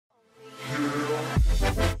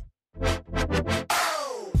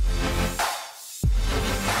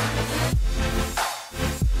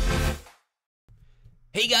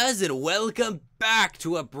guys, and welcome back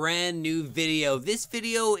to a brand new video. This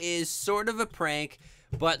video is sort of a prank,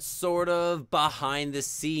 but sort of behind the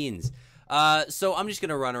scenes. So I'm just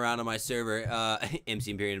gonna run around on my server,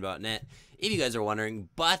 mcimperium.net, if you guys are wondering.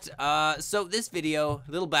 But so this video,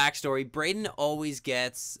 little backstory: Braden always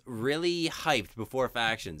gets really hyped before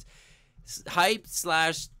factions, hyped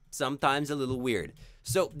slash sometimes a little weird.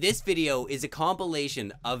 So this video is a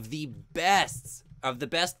compilation of the best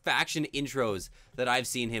faction intros that I've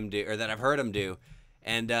seen him do, or that I've heard him do,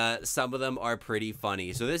 and some of them are pretty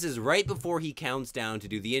funny. So this is right before he counts down to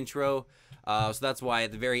do the intro, so that's why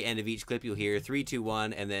at the very end of each clip you'll hear 3, 2,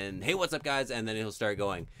 1, and then hey, what's up guys, and then he'll start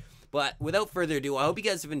going. But without further ado, I hope you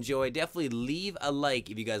guys have enjoyed. Definitely leave a like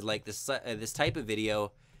if you guys like this this type of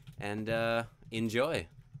video, and enjoy.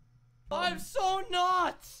 I'm so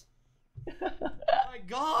nuts! My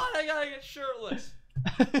God, I gotta get shirtless.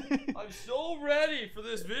 I'm so ready for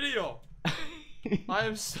this video. I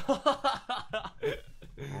am so.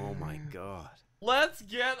 Oh my God. Let's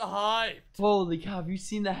get hyped. Holy cow, have you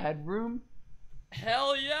seen the headroom?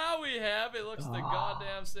 Hell yeah, we have. It looks the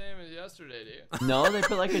goddamn same as yesterday, dude. No, they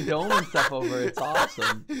put like a dome and stuff over it. It's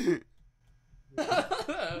awesome.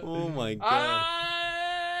 Oh my God.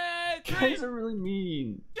 You guys are really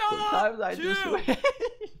mean. Shut Sometimes up, I just two. wish.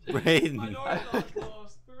 Braden. My door's not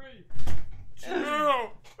closed. 3, 2, 1.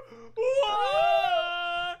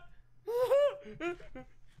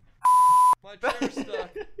 My chair's stuck.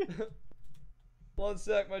 1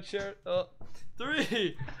 sec, my chair.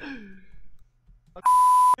 3. My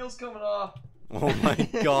wheel's coming off. Oh my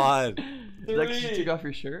God. Is that 'cause you took off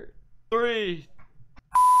your shirt? 3.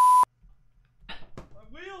 My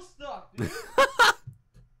wheel's stuck, dude.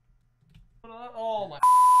 Oh, my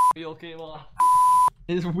wheel came off.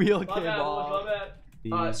 His wheel My came bad, off. my bad.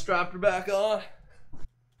 Alright, strapped her back on.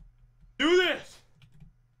 Do this!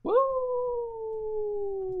 Woo!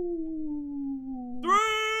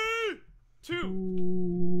 3, 2,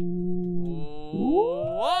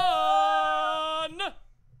 1.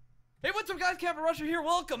 Hey, what's up, guys? Captain Rusher here.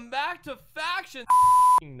 Welcome back to Faction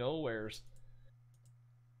Nowheres.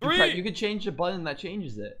 3. You could change the button that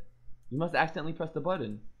changes it. You must accidentally press the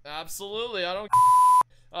button. Absolutely, I don't.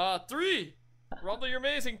 3. Rumble, you're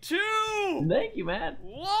amazing. 2. Thank you, man.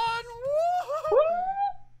 1. Woo!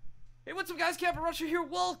 Hey, what's up, guys? Captain Rusher here.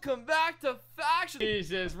 Welcome back to Faction.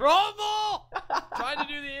 Jesus, Rumble! Trying to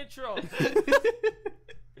do the intro.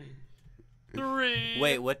 3.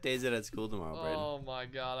 Wait, what day is it at school tomorrow, Braden? Oh my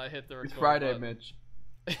God, I hit the record It's Friday, button. Mitch.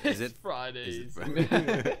 Is it Fridays?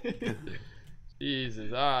 Friday?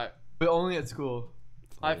 Jesus, all right. But only at school.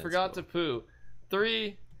 I forgot to poo.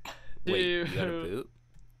 3, 2, Wait, you gotta poop?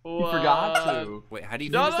 He forgot to. Wait, how do you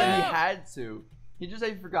No, finish He said he that? had to. He just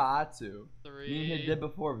said he forgot to. 3. He did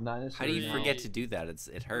before, but not How do necessarily. you forget to do that?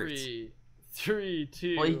 It hurts. 3,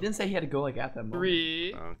 2. Well, he didn't say he had to go like at that moment.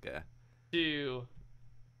 3, Okay. 2,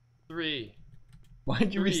 3,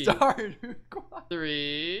 Why'd you 3. restart?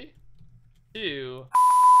 3, 2,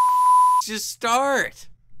 Just start.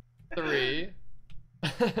 3,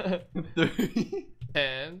 3.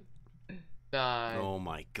 10, 9, Oh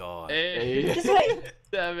my God. 8, Just wait.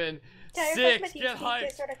 7, Sorry, 6. my Get teeth are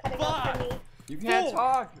hyped. sort of cutting off for 5, me. You can't 4,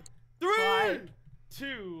 talk. 3, Five.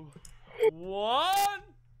 2, 1.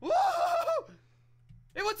 Woo!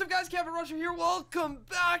 Hey, what's up, guys? Captain Rusher here. Welcome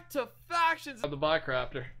back to Factions. I'm the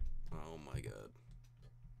Bycrafter. Oh my God.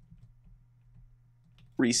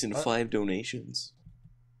 Recent 5 donations.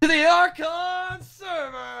 To the Archon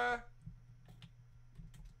server.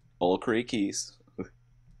 All crate keys.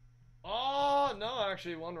 Oh no,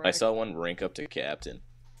 actually one rank. I saw one rank up to captain.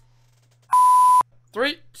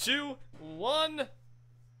 3, 2, 1.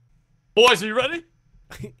 Boys, are you ready?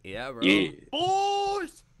 Yeah, bro. Yeah.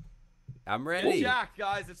 Boys! I'm ready. Jack,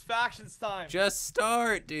 guys, it's Factions time. Just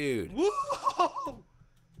start, dude. Woo!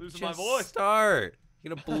 Losing my Just voice. start.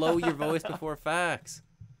 You're gonna blow your voice before facts.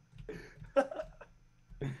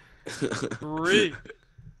 3,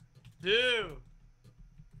 2,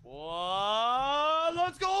 1.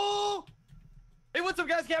 Let's go! Hey, what's up,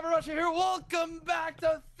 guys? Captain Rusher here. Welcome back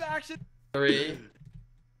to Faction. 3.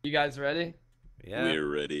 You guys ready? Yeah. We're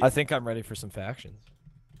ready. I think I'm ready for some factions.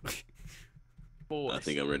 Boys, I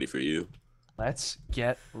think I'm ready for you. Let's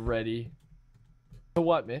get ready. To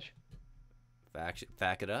what, Mitch? Fact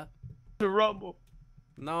it up. to Rumble.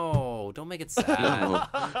 No, don't make it sad. No.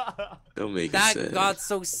 Don't make it That sad. got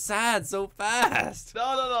so sad so fast.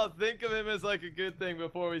 No. Think of him as like a good thing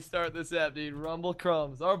before we start this app, dude. Rumble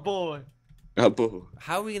Crumbs, our boy. Oh, boo.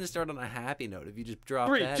 How are we gonna start on a happy note if you just drop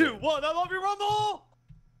 3, that 2, in? 1. I love you, Rumble.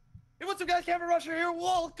 Hey, what's up, guys? Captain Rusher here.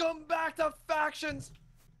 Welcome back to Factions.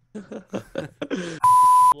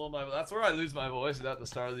 That's where I lose my voice at the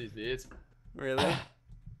start of these beats. Really?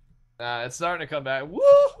 It's starting to come back. Woo!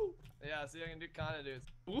 Yeah, see, I can do kind of do it.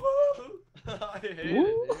 Woo! I hate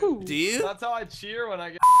it, dude. Do you? That's how I cheer when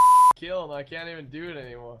I get killed. I can't even do it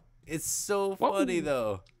anymore. It's so funny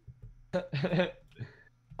though. I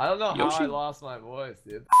don't know how Yoshi. I lost my voice,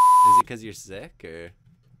 dude. Is it because you're sick or?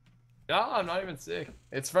 No, I'm not even sick.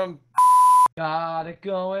 It's from got it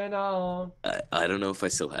going on. I don't know if I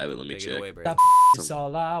still have it. Let me Take it check. away, Brady. That is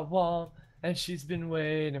all I want. And she's been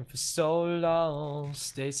waiting for so long.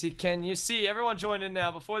 Stacy, can you see? Everyone join in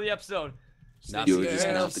now before the episode. Not You the were just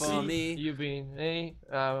girl not for the- me. You been me.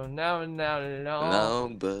 Now. No,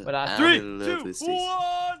 but I I'm 3, in love 2, with Stacey.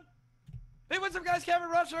 1. Hey, what's up, guys? Kevin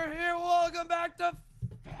Rusher here. Welcome back to